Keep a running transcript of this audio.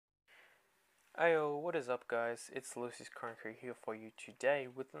Ayo, what is up guys, it's Lucy's Krunker here for you today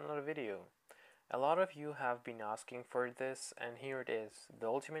with another video. A lot of you have been asking for this, and here it is, the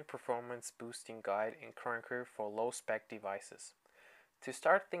ultimate performance boosting guide in Krunker for low spec devices. To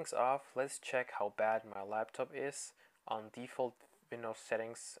start things off, let's check how bad my laptop is on default Windows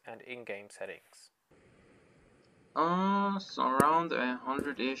settings and in-game settings. So around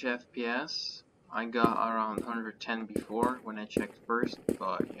 100-ish FPS. I got around 110 before when I checked first,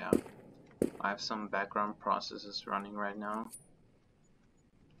 but yeah, I have some background processes running right now.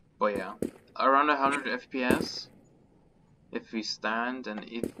 But yeah, around 100 FPS. If we stand and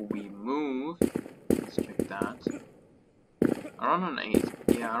if we move, let's check that. Around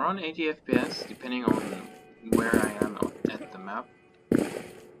 80 FPS, depending on where I am at the map. But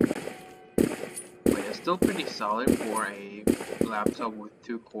yeah, still pretty solid for a laptop with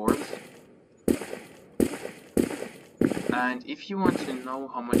 2 cores. And if you want to know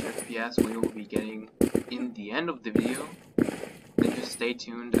how much FPS we will be getting in the end of the video, then just stay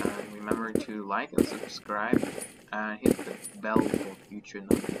tuned and remember to like and subscribe and hit the bell for future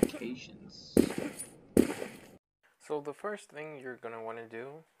notifications. So the first thing you're gonna want to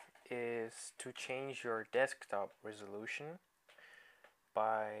do is to change your desktop resolution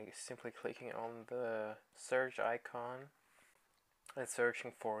by simply clicking on the search icon and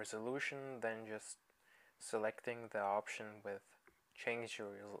searching for resolution, then just selecting the option with change your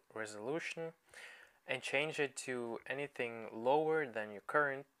resolution and change it to anything lower than your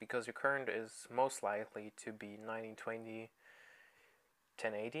current, because your current is most likely to be 1920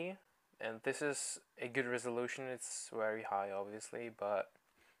 1080, and this is a good resolution. It's very high obviously, but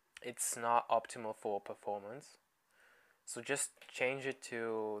it's not optimal for performance. So just change it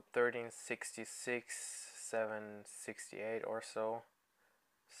to 1366 768 or so.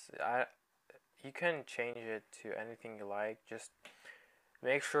 You can change it to anything you like, just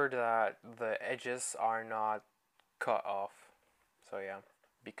make sure that the edges are not cut off. So yeah,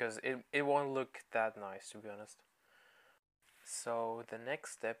 because it won't look that nice, to be honest. So the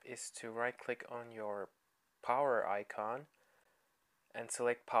next step is to right click on your power icon and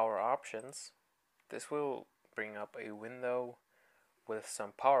select power options. This will bring up a window with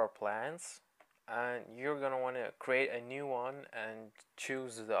some power plans, and you're gonna want to create a new one and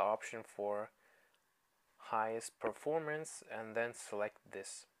choose the option for highest performance and then select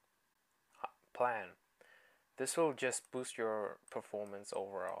this plan. This will just boost your performance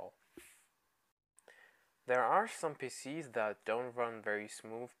overall. There are some PCs that don't run very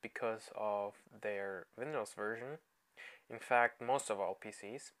smooth because of their Windows version. In fact, most of all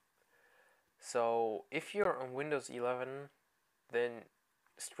PCs. So if you're on Windows 11, then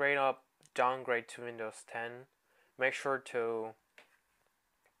straight up downgrade to Windows 10. Make sure to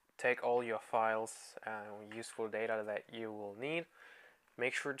take all your files and useful data that you will need.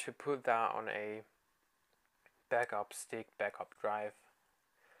 Make sure to put that on a backup stick, backup drive.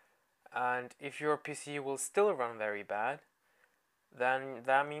 And if your PC will still run very bad, then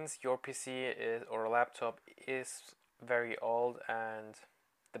that means your PC or laptop is very old, and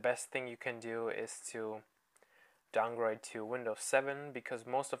the best thing you can do is to downgrade to Windows 7, because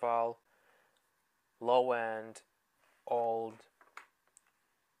most of all low-end old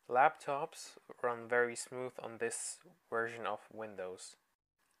laptops run very smooth on this version of Windows.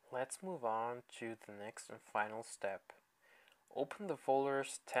 Let's move on to the next and final step. Open the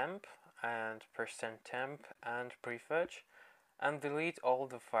folders temp and %temp and prefetch and delete all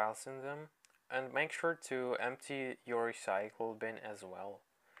the files in them, and make sure to empty your recycle bin as well.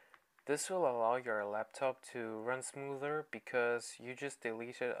 This will allow your laptop to run smoother because you just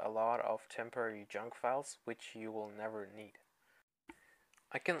deleted a lot of temporary junk files which you will never need.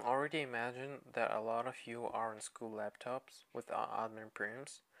 I can already imagine that a lot of you are on school laptops without admin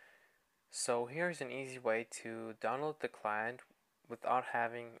permissions, so here's an easy way to download the client without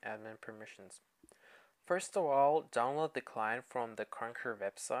having admin permissions. First of all, download the client from the krunker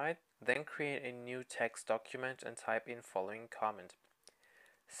website, then create a new text document and type in following comment.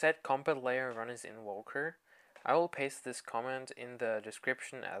 Set compat layer RunAsInvoker. I will paste this comment in the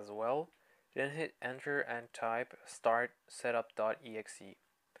description as well. Then hit enter and type start setup.exe.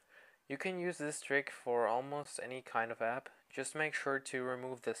 You can use this trick for almost any kind of app. Just make sure to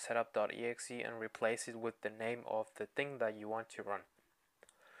remove the setup.exe and replace it with the name of the thing that you want to run.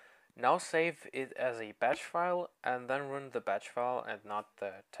 Now save it as a batch file and then run the batch file and not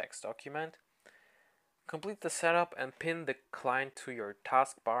the text document. Complete the setup and pin the client to your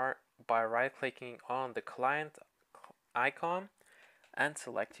taskbar by right-clicking on the client icon and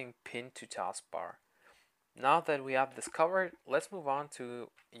selecting Pin to Taskbar. Now that we have this covered, let's move on to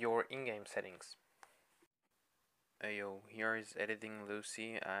your in-game settings. Yo, here is Editing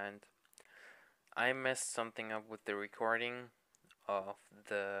Lucy, and I messed something up with the recording of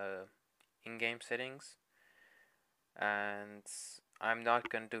the in-game settings, and I'm not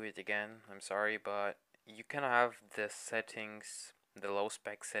gonna do it again. I'm sorry, but you can have the settings, the low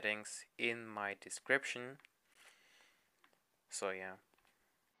spec settings, in my description. So yeah.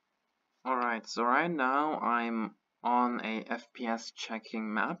 Alright, so right now I'm on a FPS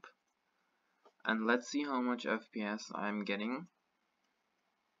checking map, and let's see how much FPS I'm getting.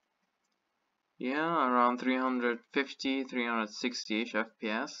 Yeah, around 350, 360-ish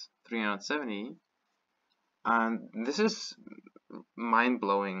FPS, 370. And this is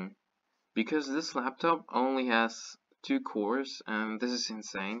mind-blowing because this laptop only has 2 cores, and this is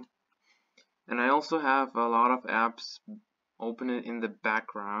insane. And I also have a lot of apps open in the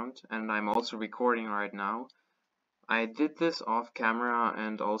background, and I'm also recording right now. I did this off camera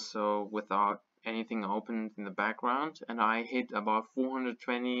and also without anything open in the background, and I hit about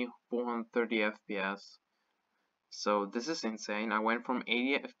 420, 430 FPS. So this is insane. I went from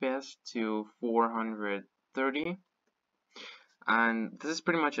 80 FPS to 430. And this is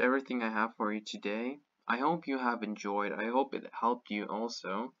pretty much everything I have for you today. I hope you have enjoyed. I hope it helped you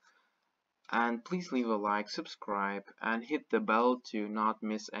also. And please leave a like, subscribe, and hit the bell to not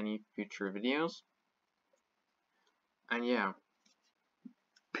miss any future videos. And yeah,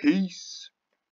 peace!